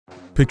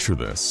Picture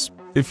this.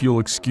 If you'll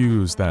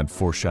excuse that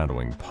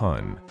foreshadowing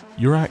pun,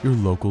 you're at your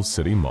local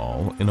city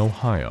mall in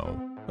Ohio,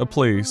 a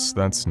place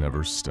that's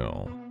never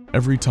still.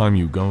 Every time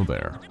you go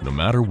there, no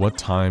matter what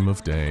time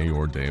of day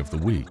or day of the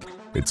week,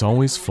 it's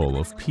always full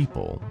of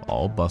people,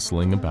 all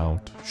bustling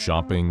about,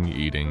 shopping,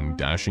 eating,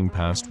 dashing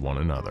past one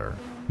another.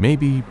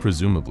 Maybe,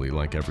 presumably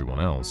like everyone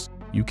else,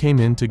 you came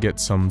in to get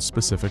some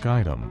specific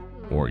item,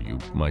 or you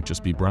might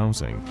just be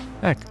browsing.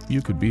 Heck,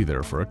 you could be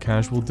there for a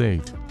casual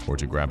date, or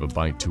to grab a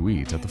bite to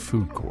eat at the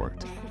food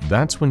court.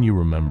 That's when you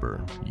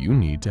remember you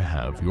need to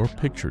have your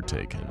picture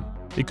taken.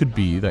 It could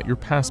be that your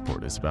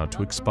passport is about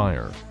to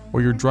expire,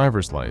 or your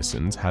driver's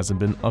license hasn't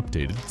been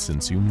updated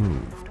since you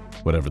moved.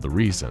 Whatever the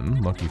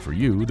reason, lucky for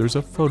you, there's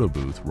a photo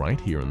booth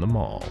right here in the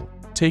mall.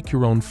 Take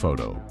your own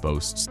photo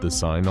boasts the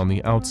sign on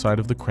the outside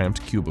of the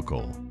cramped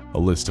cubicle. A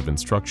list of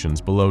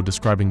instructions below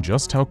describing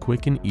just how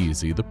quick and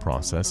easy the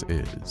process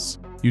is.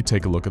 You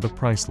take a look at the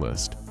price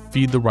list,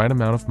 feed the right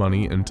amount of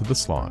money into the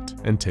slot,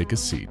 and take a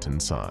seat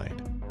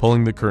inside.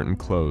 Pulling the curtain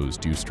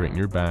closed, you straighten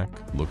your back,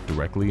 look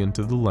directly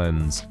into the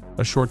lens.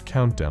 A short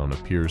countdown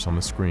appears on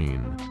the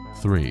screen.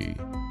 3,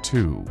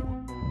 2,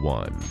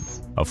 1.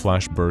 A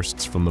flash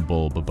bursts from the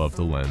bulb above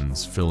the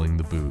lens, filling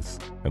the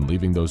booth, and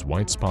leaving those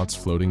white spots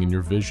floating in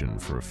your vision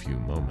for a few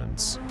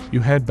moments.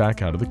 You head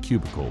back out of the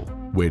cubicle,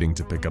 waiting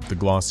to pick up the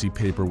glossy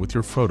paper with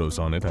your photos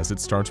on it as it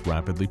starts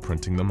rapidly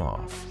printing them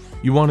off.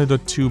 You wanted a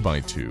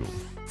 2x2,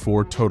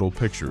 4 total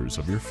pictures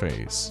of your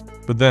face.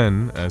 But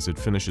then, as it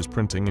finishes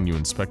printing and you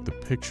inspect the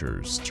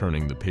pictures,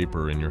 turning the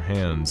paper in your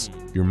hands,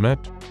 you're met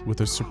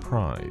with a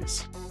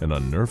surprise, an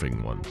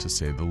unnerving one to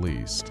say the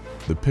least.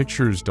 The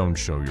pictures don't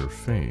show your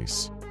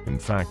face. In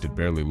fact, it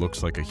barely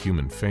looks like a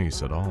human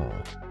face at all.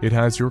 It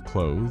has your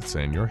clothes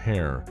and your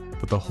hair,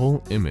 but the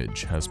whole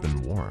image has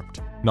been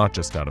warped. Not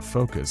just out of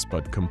focus,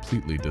 but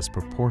completely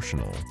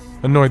disproportional.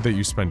 Annoyed that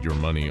you spent your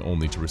money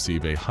only to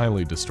receive a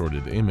highly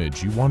distorted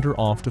image, you wander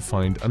off to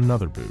find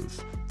another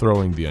booth,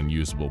 throwing the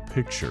unusable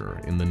picture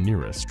in the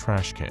nearest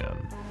trash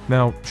can.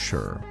 Now,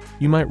 sure,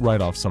 you might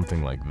write off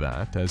something like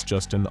that as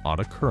just an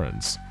odd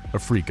occurrence, a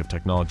freak of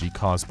technology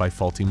caused by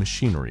faulty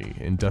machinery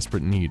in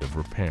desperate need of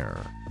repair.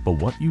 But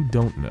what you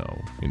don't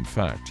know, in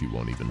fact you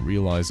won't even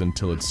realize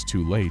until it's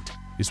too late,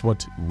 is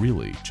what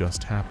really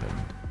just happened.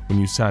 When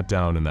you sat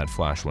down and that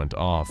flash went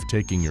off,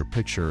 taking your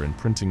picture and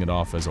printing it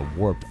off as a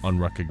warped,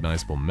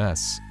 unrecognizable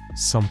mess,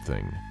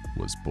 something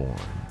was born.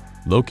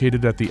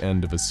 Located at the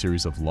end of a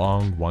series of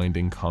long,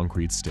 winding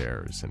concrete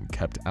stairs and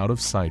kept out of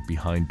sight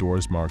behind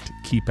doors marked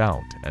 "Keep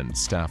Out" and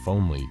 "Staff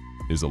Only,"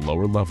 is a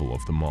lower level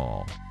of the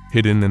mall.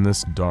 Hidden in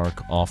this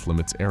dark,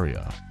 off-limits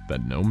area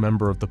that no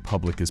member of the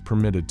public is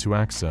permitted to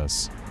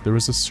access, there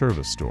is a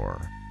service store,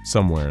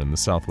 somewhere in the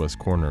southwest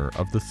corner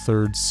of the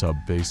 3rd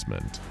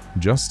sub-basement.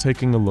 Just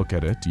taking a look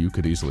at it, you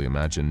could easily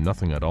imagine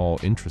nothing at all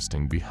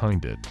interesting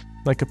behind it,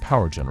 like a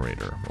power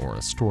generator or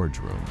a storage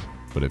room.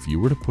 But if you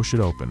were to push it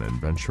open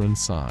and venture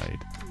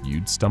inside,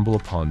 you'd stumble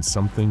upon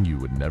something you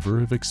would never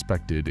have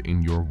expected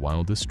in your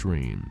wildest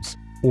dreams,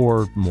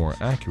 or more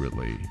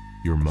accurately,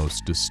 your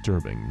most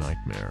disturbing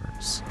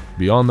nightmares.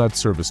 Beyond that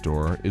service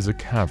door is a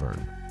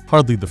cavern,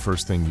 hardly the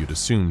first thing you'd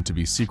assume to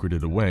be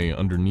secreted away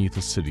underneath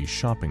a city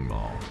shopping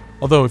mall.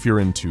 Although if you're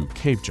into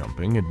cave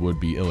jumping, it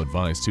would be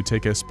ill-advised to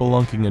take a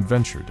spelunking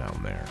adventure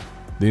down there.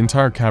 The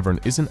entire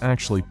cavern isn't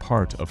actually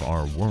part of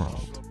our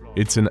world.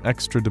 It's an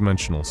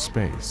extra-dimensional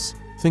space.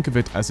 Think of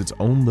it as its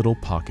own little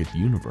pocket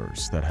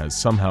universe that has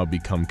somehow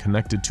become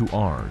connected to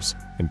ours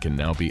and can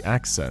now be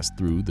accessed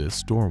through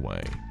this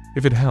doorway.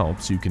 If it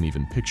helps, you can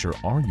even picture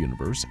our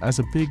universe as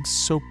a big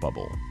soap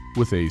bubble,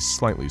 with a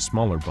slightly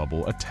smaller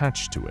bubble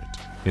attached to it.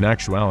 In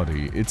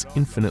actuality, it's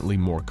infinitely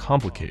more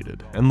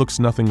complicated and looks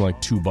nothing like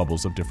 2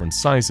 bubbles of different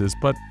sizes,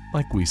 but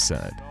like we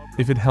said,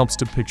 if it helps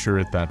to picture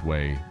it that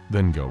way,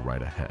 then go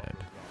right ahead.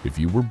 If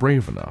you were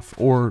brave enough,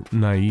 or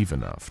naive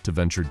enough, to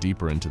venture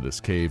deeper into this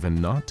cave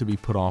and not to be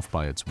put off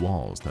by its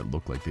walls that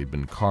look like they've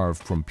been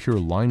carved from pure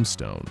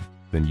limestone,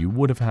 then you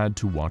would have had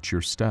to watch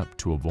your step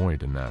to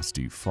avoid a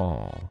nasty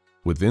fall.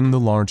 Within the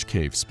large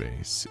cave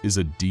space is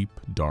a deep,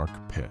 dark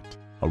pit,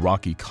 a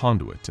rocky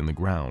conduit in the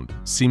ground,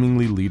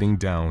 seemingly leading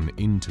down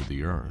into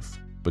the earth.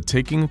 But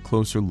taking a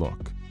closer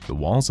look, the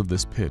walls of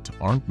this pit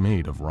aren't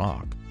made of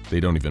rock. They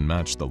don't even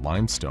match the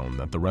limestone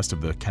that the rest of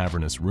the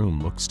cavernous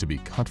room looks to be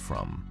cut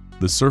from.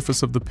 The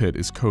surface of the pit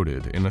is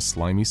coated in a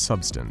slimy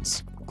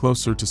substance,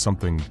 closer to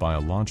something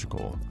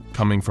biological,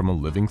 coming from a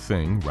living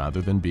thing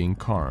rather than being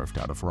carved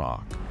out of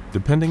rock.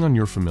 Depending on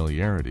your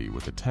familiarity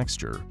with the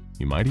texture,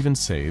 you might even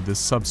say this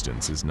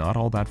substance is not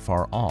all that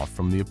far off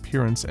from the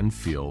appearance and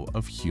feel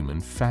of human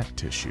fat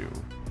tissue.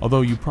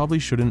 Although you probably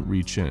shouldn't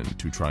reach in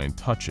to try and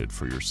touch it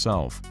for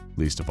yourself,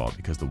 least of all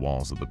because the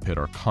walls of the pit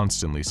are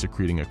constantly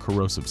secreting a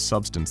corrosive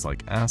substance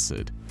like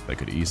acid that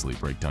could easily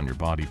break down your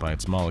body by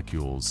its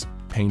molecules,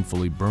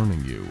 painfully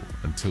burning you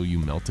until you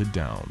melted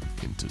down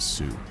into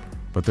soup.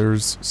 But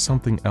there's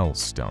something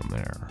else down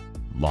there.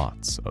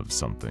 Lots of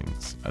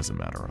somethings, as a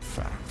matter of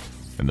fact.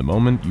 And the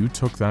moment you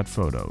took that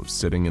photo,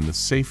 sitting in the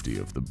safety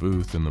of the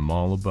booth in the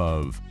mall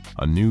above,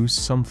 a new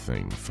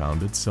something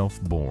found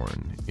itself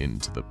born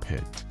into the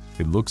pit.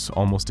 It looks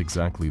almost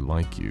exactly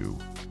like you,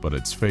 but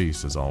its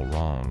face is all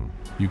wrong.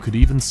 You could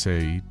even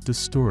say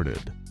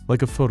distorted,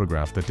 like a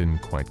photograph that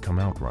didn't quite come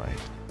out right.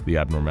 The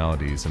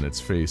abnormalities in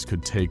its face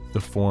could take the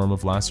form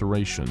of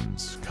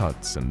lacerations,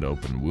 cuts and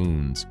open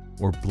wounds,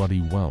 or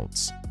bloody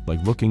welts,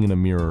 like looking in a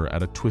mirror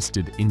at a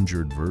twisted,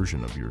 injured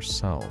version of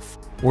yourself.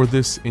 Or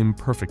this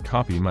imperfect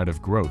copy might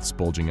have growths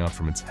bulging out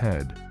from its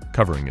head,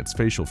 covering its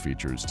facial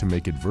features to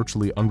make it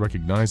virtually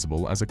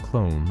unrecognizable as a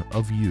clone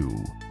of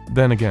you.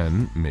 Then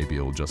again, maybe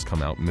it'll just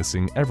come out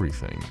missing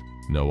everything.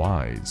 No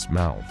eyes,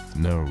 mouth,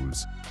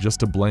 nose,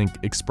 just a blank,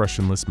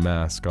 expressionless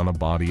mask on a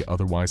body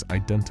otherwise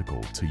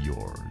identical to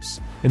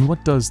yours. And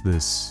what does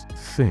this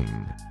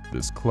thing,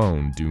 this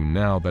clone, do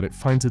now that it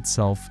finds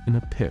itself in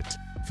a pit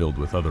filled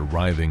with other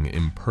writhing,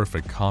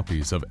 imperfect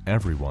copies of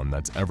everyone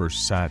that's ever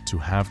sat to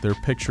have their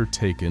picture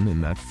taken in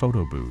that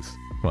photo booth?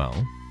 Well,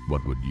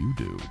 what would you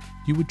do?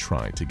 You would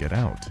try to get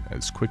out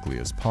as quickly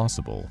as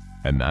possible,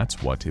 and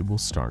that's what it will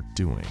start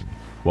doing.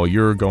 While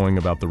you're going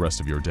about the rest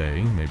of your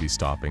day, maybe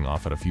stopping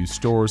off at a few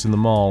stores in the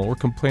mall or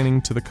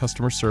complaining to the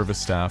customer service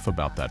staff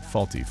about that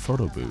faulty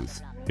photo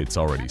booth, it's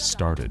already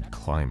started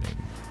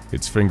climbing.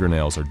 Its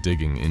fingernails are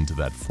digging into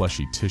that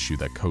fleshy tissue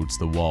that coats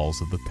the walls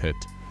of the pit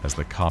as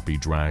the copy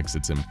drags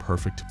its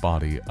imperfect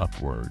body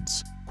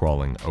upwards,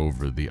 crawling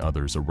over the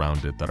others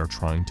around it that are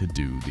trying to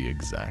do the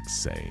exact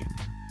same.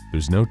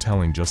 There's no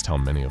telling just how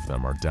many of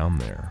them are down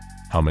there,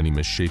 how many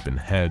misshapen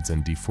heads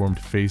and deformed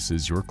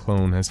faces your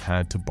clone has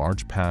had to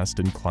barge past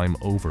and climb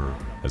over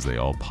as they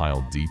all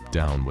pile deep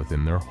down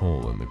within their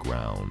hole in the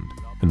ground.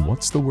 And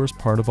what's the worst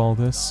part of all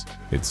this?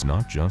 It's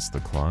not just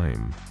the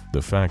climb.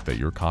 The fact that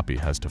your copy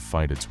has to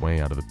fight its way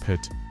out of the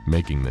pit,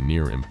 making the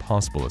near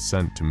impossible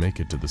ascent to make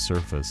it to the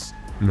surface.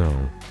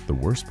 No, the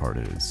worst part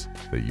is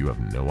that you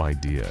have no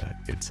idea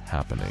it's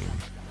happening.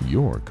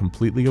 You're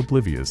completely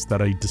oblivious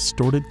that a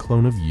distorted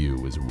clone of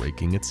you is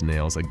raking its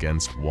nails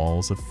against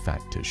walls of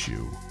fat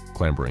tissue,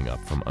 clambering up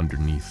from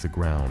underneath the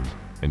ground,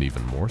 and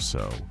even more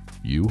so,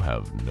 you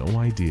have no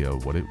idea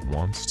what it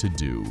wants to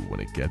do when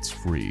it gets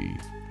free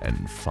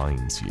and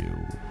finds you.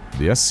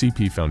 The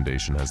SCP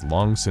Foundation has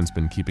long since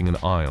been keeping an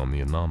eye on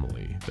the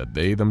anomaly that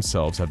they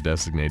themselves have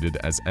designated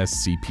as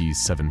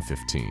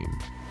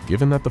SCP-715.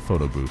 Given that the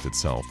photo booth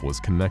itself was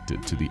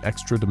connected to the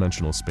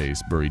extra-dimensional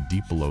space buried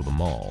deep below the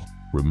mall,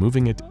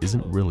 removing it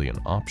isn't really an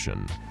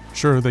option.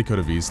 Sure, they could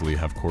have easily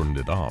have cordoned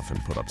it off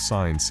and put up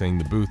signs saying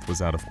the booth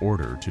was out of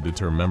order to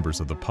deter members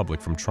of the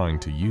public from trying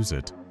to use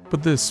it,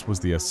 but this was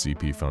the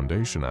SCP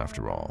Foundation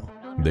after all.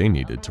 They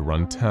needed to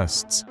run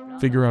tests,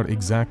 figure out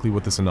exactly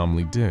what this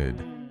anomaly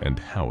did, and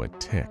how it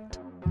ticked.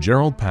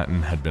 Gerald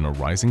Patton had been a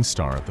rising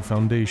star at the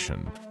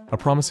Foundation, a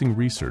promising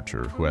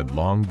researcher who had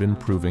long been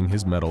proving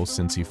his mettle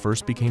since he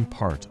first became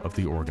part of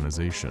the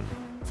organization.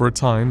 For a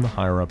time, the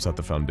higher-ups at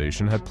the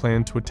Foundation had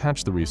planned to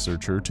attach the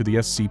researcher to the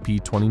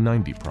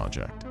SCP-2090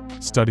 project,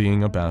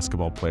 studying a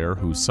basketball player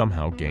who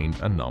somehow gained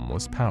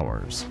anomalous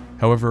powers.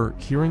 However,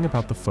 hearing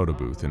about the photo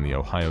booth in the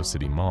Ohio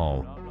City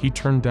Mall, he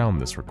turned down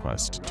this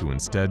request to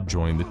instead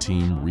join the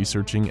team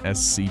researching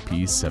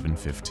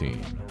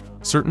SCP-715.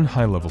 Certain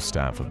high-level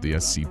staff of the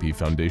SCP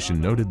Foundation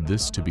noted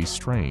this to be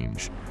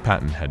strange.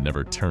 Patton had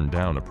never turned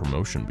down a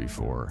promotion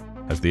before,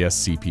 as the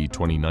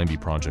SCP-2090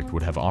 project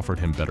would have offered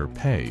him better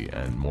pay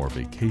and more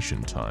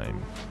vacation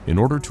time. In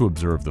order to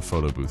observe the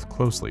photo booth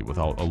closely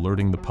without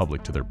alerting the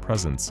public to their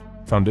presence,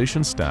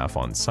 Foundation staff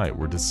on site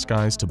were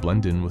disguised to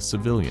blend in with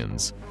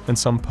civilians, and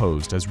some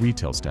posed as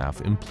retail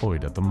staff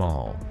employed at the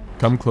mall.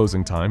 Come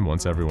closing time,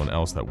 once everyone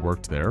else that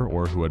worked there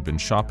or who had been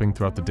shopping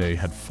throughout the day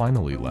had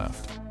finally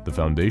left, the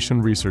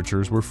Foundation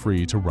researchers were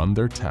free to run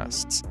their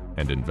tests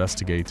and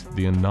investigate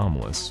the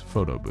anomalous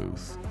photo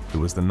booth. It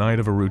was the night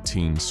of a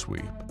routine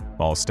sweep.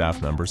 All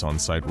staff members on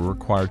site were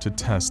required to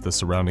test the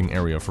surrounding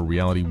area for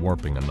reality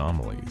warping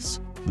anomalies.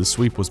 The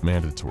sweep was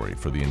mandatory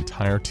for the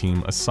entire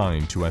team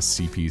assigned to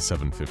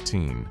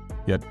SCP-715,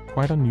 yet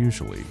quite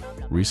unusually,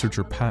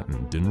 researcher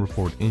Patton didn't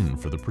report in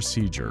for the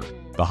procedure.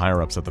 The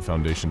higher-ups at the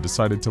Foundation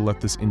decided to let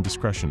this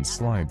indiscretion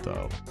slide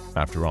though.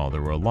 After all,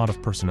 there were a lot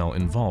of personnel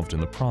involved in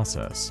the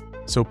process,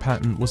 so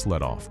Patton was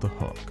let off the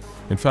hook.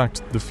 In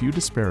fact, the few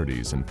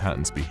disparities in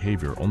Patton's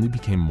behavior only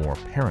became more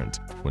apparent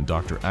when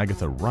Dr.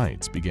 Agatha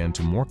Wright began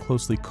to more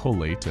closely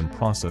collate and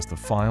process the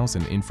files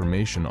and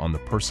information on the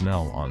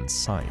personnel on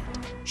site.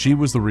 She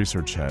was the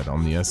research head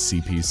on the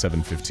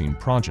SCP-715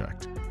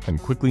 project, and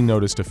quickly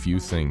noticed a few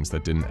things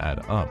that didn't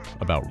add up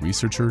about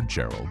researcher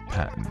Gerald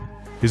Patton.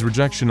 His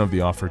rejection of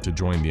the offer to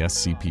join the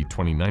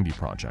SCP-2090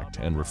 project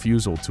and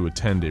refusal to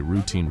attend a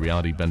routine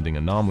reality-bending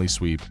anomaly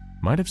sweep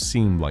might have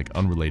seemed like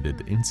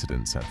unrelated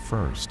incidents at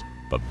first,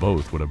 but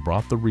both would have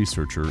brought the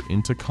researcher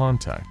into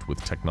contact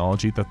with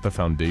technology that the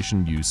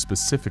Foundation used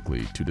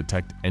specifically to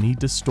detect any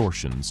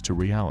distortions to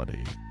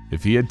reality.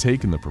 If he had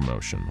taken the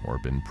promotion or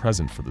been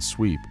present for the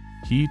sweep,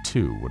 he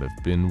too would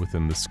have been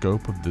within the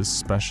scope of this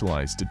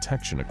specialized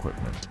detection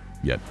equipment.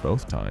 Yet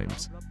both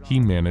times, he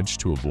managed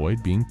to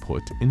avoid being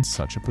put in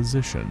such a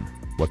position.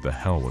 What the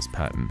hell was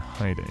Patton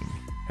hiding?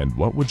 And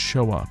what would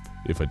show up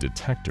if a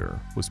detector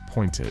was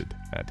pointed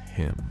at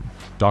him?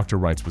 Dr.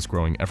 Wright was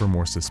growing ever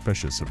more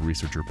suspicious of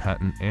researcher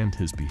Patton and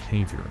his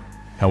behavior.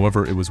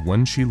 However, it was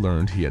when she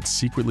learned he had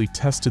secretly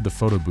tested the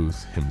photo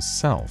booth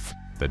himself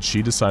that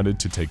she decided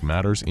to take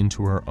matters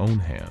into her own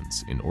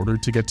hands in order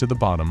to get to the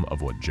bottom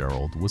of what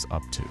Gerald was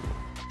up to.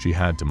 She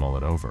had to mull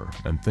it over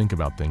and think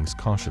about things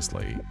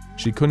cautiously.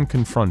 She couldn't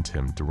confront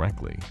him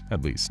directly,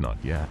 at least not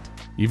yet.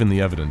 Even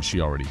the evidence she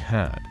already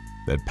had,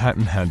 that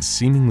Patton had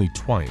seemingly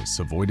twice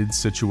avoided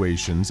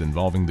situations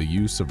involving the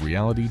use of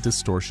reality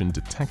distortion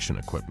detection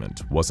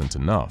equipment, wasn't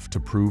enough to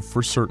prove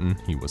for certain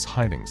he was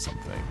hiding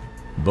something.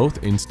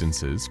 Both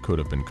instances could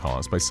have been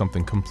caused by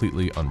something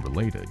completely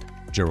unrelated.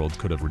 Gerald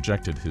could have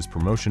rejected his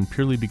promotion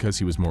purely because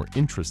he was more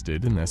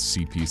interested in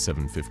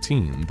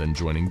SCP-715 than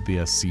joining the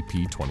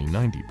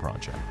SCP-2090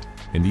 project.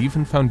 And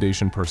even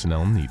Foundation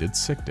personnel needed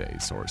sick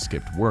days or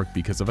skipped work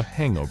because of a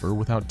hangover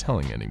without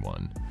telling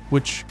anyone,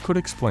 which could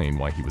explain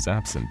why he was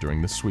absent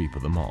during the sweep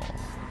of the mall.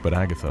 But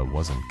Agatha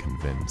wasn't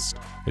convinced.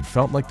 It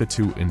felt like the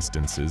two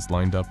instances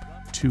lined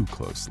up too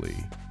closely.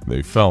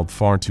 They felt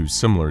far too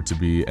similar to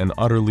be an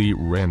utterly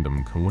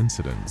random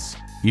coincidence.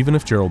 Even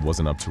if Gerald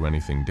wasn't up to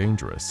anything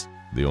dangerous,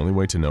 the only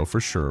way to know for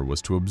sure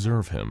was to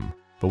observe him,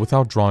 but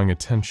without drawing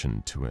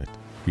attention to it.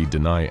 He'd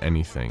deny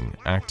anything,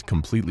 act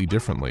completely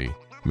differently,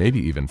 maybe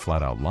even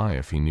flat out lie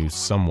if he knew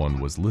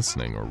someone was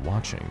listening or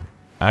watching.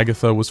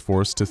 Agatha was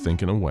forced to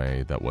think in a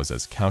way that was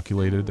as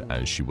calculated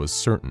as she was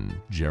certain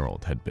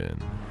Gerald had been.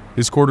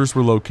 His quarters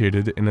were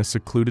located in a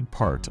secluded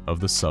part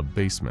of the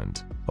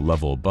sub-basement, a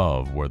level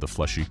above where the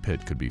fleshy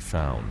pit could be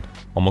found.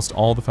 Almost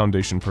all the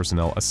Foundation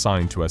personnel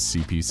assigned to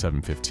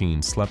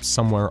SCP-715 slept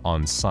somewhere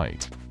on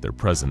site, their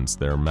presence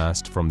there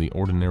masked from the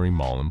ordinary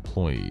mall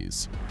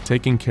employees.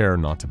 Taking care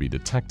not to be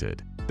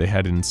detected, they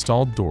had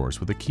installed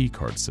doors with a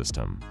keycard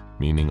system,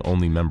 meaning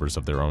only members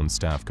of their own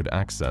staff could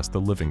access the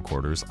living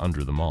quarters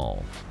under the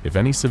mall. If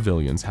any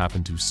civilians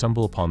happened to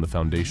stumble upon the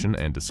Foundation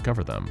and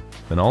discover them,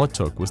 then all it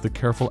took was the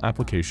careful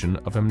application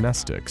of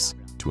amnestics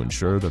to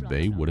ensure that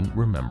they wouldn't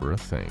remember a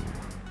thing.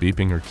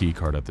 Beeping her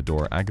keycard at the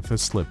door, Agatha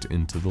slipped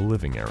into the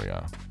living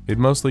area. It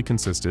mostly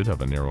consisted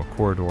of a narrow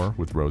corridor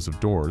with rows of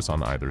doors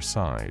on either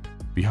side.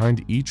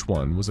 Behind each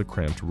one was a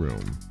cramped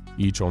room,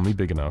 each only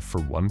big enough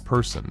for one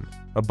person,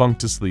 a bunk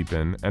to sleep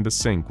in, and a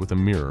sink with a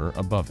mirror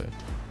above it.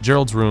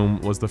 Gerald's room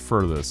was the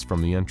furthest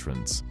from the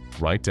entrance,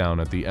 right down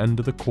at the end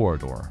of the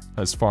corridor,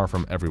 as far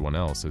from everyone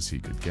else as he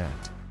could get.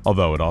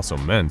 Although it also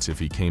meant if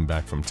he came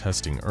back from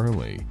testing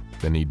early,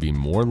 then he'd be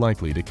more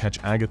likely to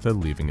catch Agatha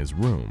leaving his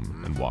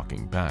room and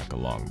walking back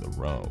along the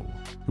row.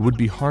 It would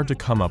be hard to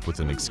come up with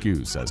an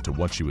excuse as to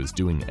what she was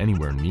doing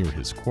anywhere near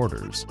his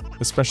quarters,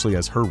 especially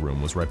as her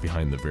room was right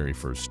behind the very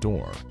first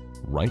door,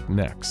 right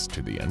next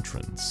to the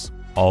entrance.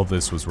 All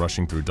this was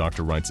rushing through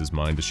Dr. Wright's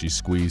mind as she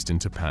squeezed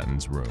into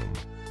Patton's room.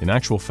 In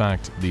actual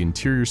fact, the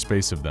interior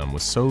space of them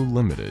was so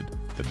limited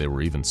that they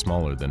were even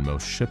smaller than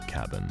most ship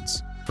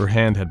cabins. Her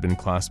hand had been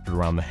clasped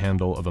around the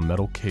handle of a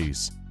metal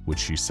case, which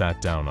she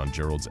sat down on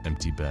Gerald's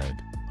empty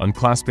bed.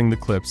 Unclasping the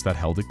clips that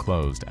held it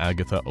closed,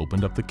 Agatha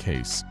opened up the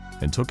case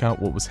and took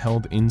out what was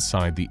held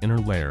inside the inner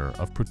layer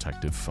of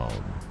protective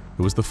foam.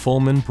 It was the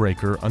Fulman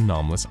Breaker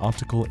anomalous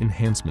optical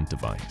enhancement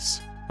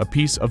device, a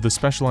piece of the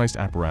specialized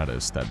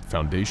apparatus that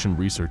Foundation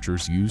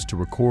researchers use to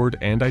record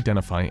and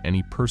identify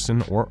any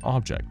person or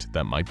object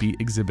that might be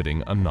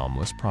exhibiting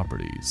anomalous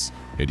properties.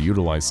 It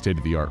utilized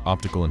state-of-the-art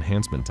optical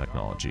enhancement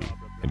technology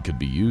and could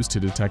be used to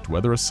detect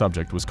whether a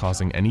subject was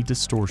causing any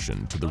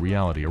distortion to the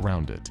reality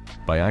around it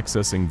by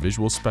accessing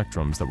visual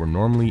spectrums that were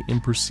normally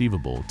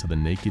imperceivable to the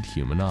naked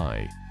human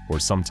eye, or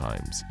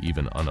sometimes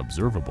even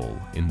unobservable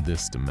in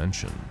this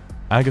dimension.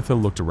 Agatha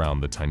looked around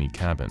the tiny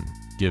cabin.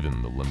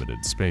 Given the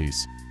limited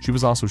space, she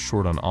was also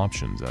short on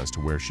options as to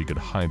where she could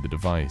hide the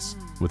device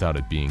without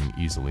it being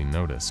easily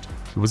noticed.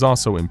 It was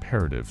also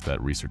imperative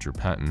that researcher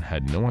Patton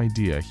had no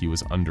idea he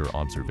was under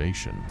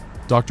observation.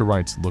 Dr.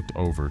 Wright looked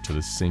over to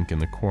the sink in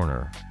the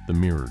corner, the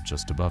mirror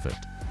just above it.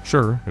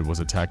 Sure, it was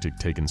a tactic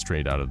taken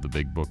straight out of the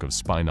big book of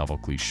spy novel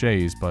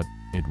cliches, but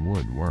it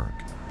would work.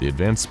 The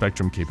advanced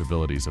spectrum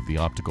capabilities of the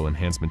optical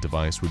enhancement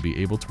device would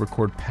be able to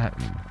record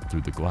Patton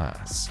through the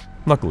glass.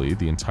 Luckily,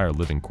 the entire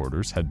living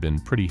quarters had been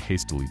pretty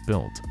hastily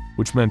built,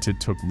 which meant it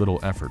took little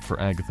effort for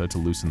Agatha to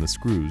loosen the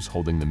screws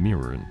holding the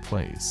mirror in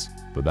place.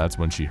 But that's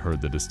when she heard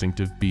the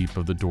distinctive beep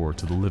of the door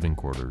to the living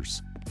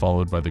quarters,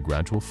 followed by the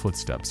gradual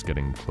footsteps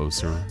getting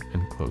closer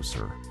and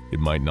closer. It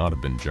might not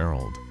have been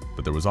Gerald,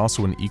 but there was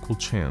also an equal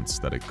chance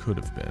that it could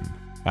have been.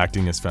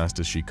 Acting as fast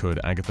as she could,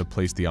 Agatha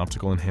placed the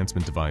optical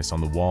enhancement device on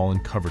the wall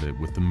and covered it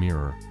with the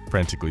mirror,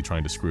 frantically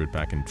trying to screw it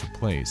back into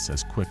place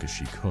as quick as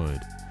she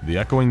could. The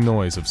echoing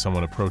noise of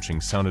someone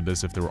approaching sounded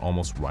as if they were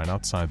almost right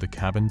outside the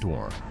cabin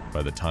door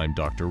by the time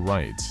Dr.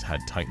 Wright had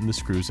tightened the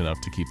screws enough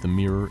to keep the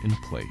mirror in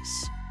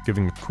place.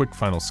 Giving a quick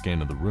final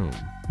scan of the room,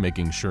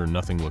 making sure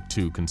nothing looked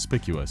too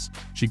conspicuous,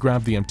 she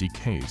grabbed the empty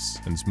case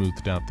and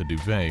smoothed out the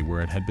duvet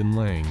where it had been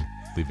laying,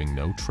 leaving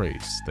no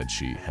trace that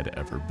she had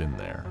ever been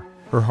there.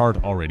 Her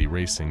heart already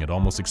racing, it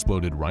almost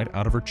exploded right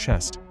out of her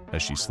chest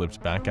as she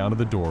slipped back out of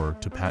the door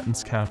to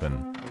Patton's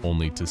cabin,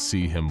 only to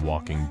see him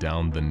walking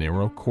down the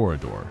narrow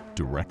corridor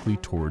directly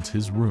towards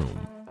his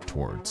room,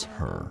 towards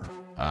her.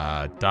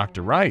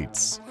 Dr.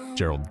 Wrights,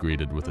 Gerald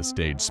greeted with a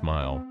stage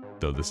smile,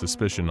 though the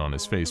suspicion on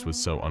his face was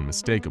so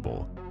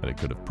unmistakable that it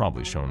could have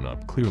probably shown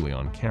up clearly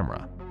on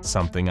camera.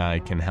 Something I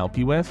can help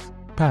you with?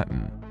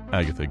 Patton.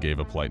 Agatha gave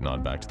a polite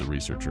nod back to the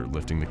researcher,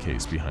 lifting the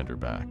case behind her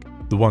back.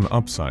 The one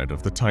upside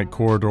of the tight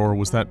corridor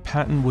was that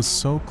Patton was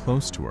so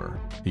close to her,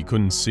 he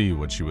couldn't see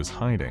what she was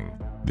hiding.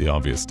 The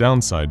obvious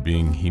downside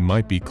being he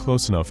might be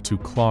close enough to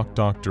clock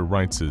Dr.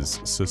 Wrights'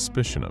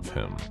 suspicion of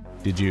him.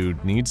 Did you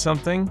need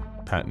something?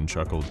 Patton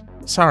chuckled.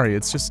 Sorry,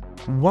 it's just,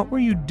 what were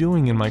you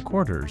doing in my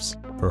quarters?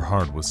 Her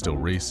heart was still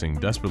racing,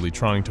 desperately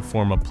trying to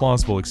form a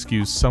plausible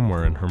excuse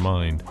somewhere in her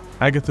mind.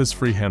 Agatha's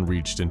free hand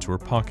reached into her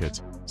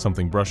pocket,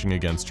 something brushing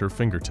against her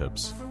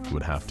fingertips. It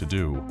would have to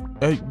do.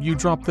 You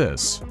dropped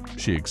this,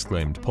 she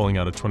exclaimed, pulling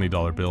out a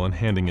 $20 bill and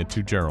handing it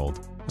to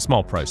Gerald, a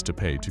small price to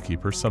pay to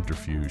keep her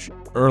subterfuge.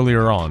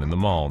 Earlier on in the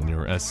mall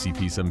near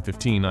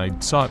SCP-715, I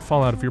saw it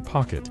fall out of your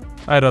pocket.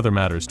 I had other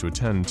matters to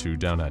attend to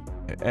down at…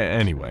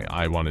 Anyway,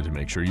 I wanted to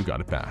make sure you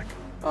got it back.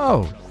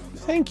 Oh,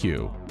 thank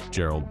you.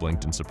 Gerald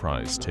blinked in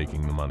surprise,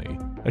 taking the money.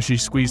 As she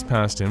squeezed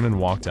past him and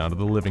walked out of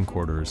the living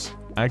quarters,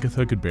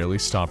 Agatha could barely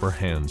stop her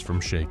hands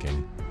from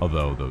shaking,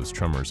 although those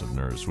tremors of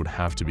nerves would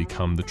have to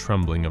become the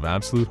trembling of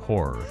absolute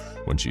horror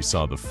when she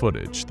saw the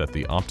footage that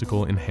the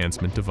optical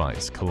enhancement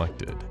device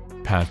collected.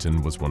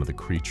 Patton was one of the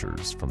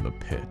creatures from the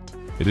pit.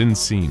 It didn't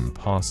seem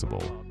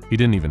possible. He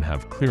didn't even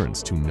have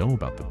clearance to know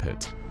about the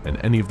pit, and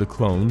any of the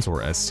clones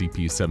or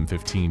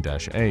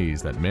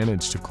SCP-715-As that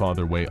managed to claw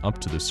their way up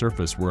to the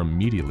surface were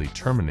immediately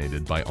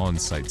terminated by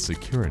on-site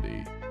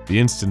security, the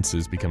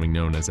instances becoming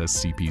known as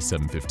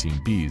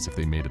SCP-715-Bs if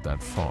they made it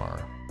that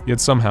far. Yet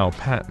somehow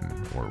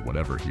Patton, or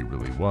whatever he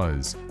really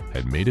was,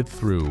 had made it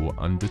through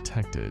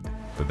undetected,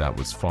 but that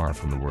was far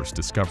from the worst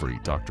discovery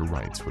Dr.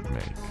 Wrights would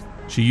make.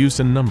 She used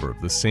a number of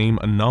the same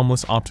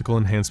anomalous optical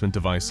enhancement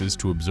devices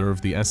to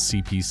observe the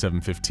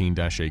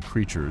SCP-715-A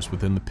creatures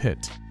within the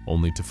pit,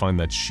 only to find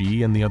that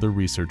she and the other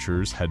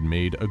researchers had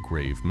made a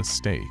grave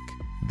mistake.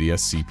 The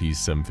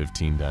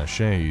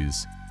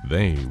SCP-715-As,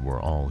 they were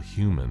all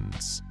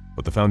humans.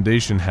 What the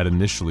Foundation had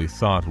initially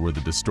thought were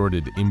the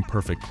distorted,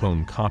 imperfect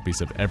clone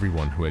copies of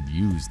everyone who had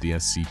used the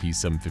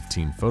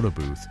SCP-715 photo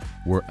booth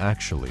were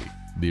actually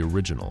the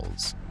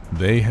originals.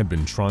 They had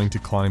been trying to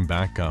climb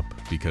back up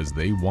because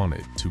they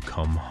wanted to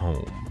come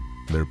home.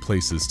 Their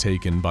places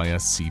taken by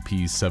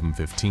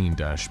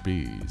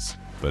SCP-715-Bs.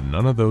 But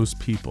none of those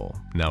people,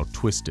 now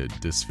twisted,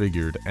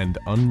 disfigured, and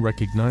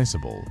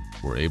unrecognizable,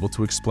 were able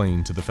to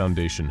explain to the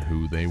Foundation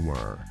who they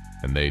were,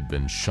 and they'd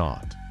been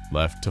shot,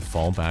 left to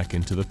fall back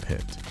into the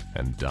pit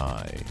and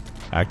die.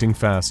 Acting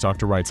fast,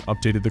 Dr. Wrights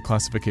updated the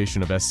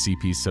classification of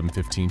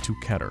SCP-715 to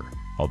Keter,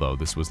 although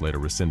this was later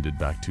rescinded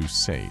back to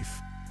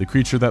safe. The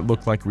creature that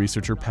looked like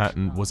researcher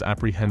Patton was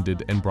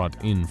apprehended and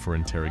brought in for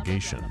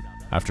interrogation.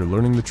 After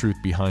learning the truth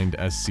behind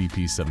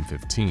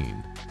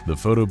SCP-715, the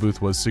photo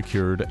booth was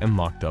secured and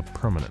locked up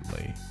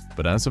permanently.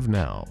 But as of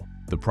now,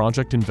 the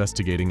project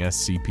investigating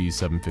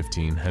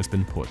SCP-715 has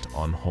been put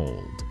on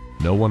hold.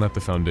 No one at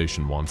the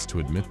Foundation wants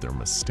to admit their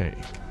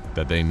mistake,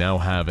 that they now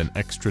have an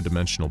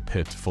extra-dimensional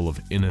pit full of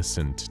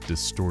innocent,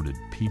 distorted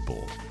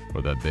people,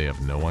 or that they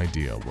have no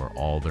idea where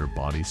all their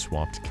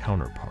body-swapped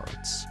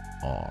counterparts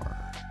are.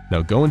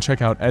 Now go and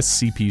check out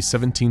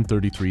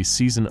SCP-1733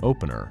 Season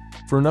Opener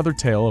for another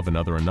tale of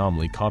another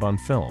anomaly caught on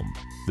film.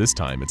 This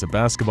time it's a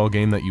basketball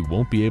game that you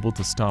won't be able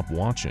to stop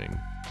watching.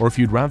 Or if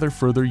you'd rather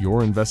further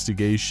your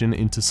investigation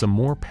into some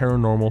more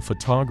paranormal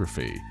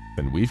photography,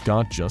 then we've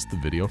got just the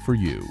video for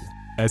you.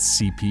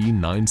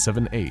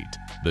 SCP-978,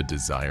 the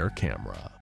Desire Camera.